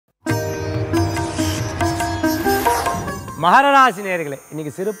மகர ராசி நேயர்களே,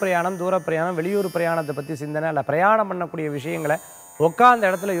 இன்னைக்கு சிறு பிரயாணம், தூர பிரயாணம், வெளியூர் பிரயாணத்தை பற்றி சிந்தனை இல்லை. பிரயாணம் பண்ணக்கூடிய விஷயங்களை உட்கார்ந்த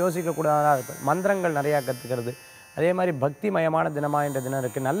இடத்துல யோசிக்கக்கூடாதா இருக்கும். மந்திரங்கள் நிறையா கற்றுக்கிறது, அதே மாதிரி பக்திமயமான தினமாக என்ற தினம்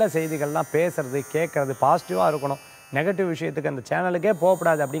இருக்குது. நல்ல செய்திகள்லாம் பேசுறது கேட்குறது பாசிட்டிவாக இருக்கணும். நெகட்டிவ் விஷயத்துக்கு அந்த சேனலுக்கே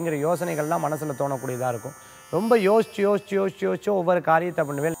போகக்கூடாது அப்படிங்கிற யோசனைகள்லாம் மனசில் தோணக்கூடியதாக இருக்கும். ரொம்ப யோசிச்சு ஒவ்வொரு காரியத்தை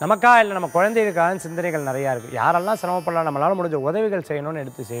பண்ணுவேன். நமக்கா இல்லை நம்ம குழந்தைகளுக்காக சிந்தனைகள் நிறையா இருக்குது. யாரெல்லாம் சிரமப்படலாம், நம்மளால் முடிஞ்ச உதவிகள் செய்யணும்னு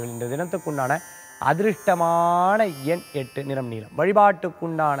எடுத்து செய்வேன். இந்த தினத்துக்குண்டான அதிர்ஷ்டமான எண் 8, நிறம் நீலம்.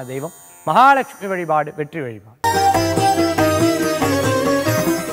 வழிபாட்டுக்குண்டான தெய்வம் மகாலட்சுமி வழிபாடு, வெற்றி வழிபாடு.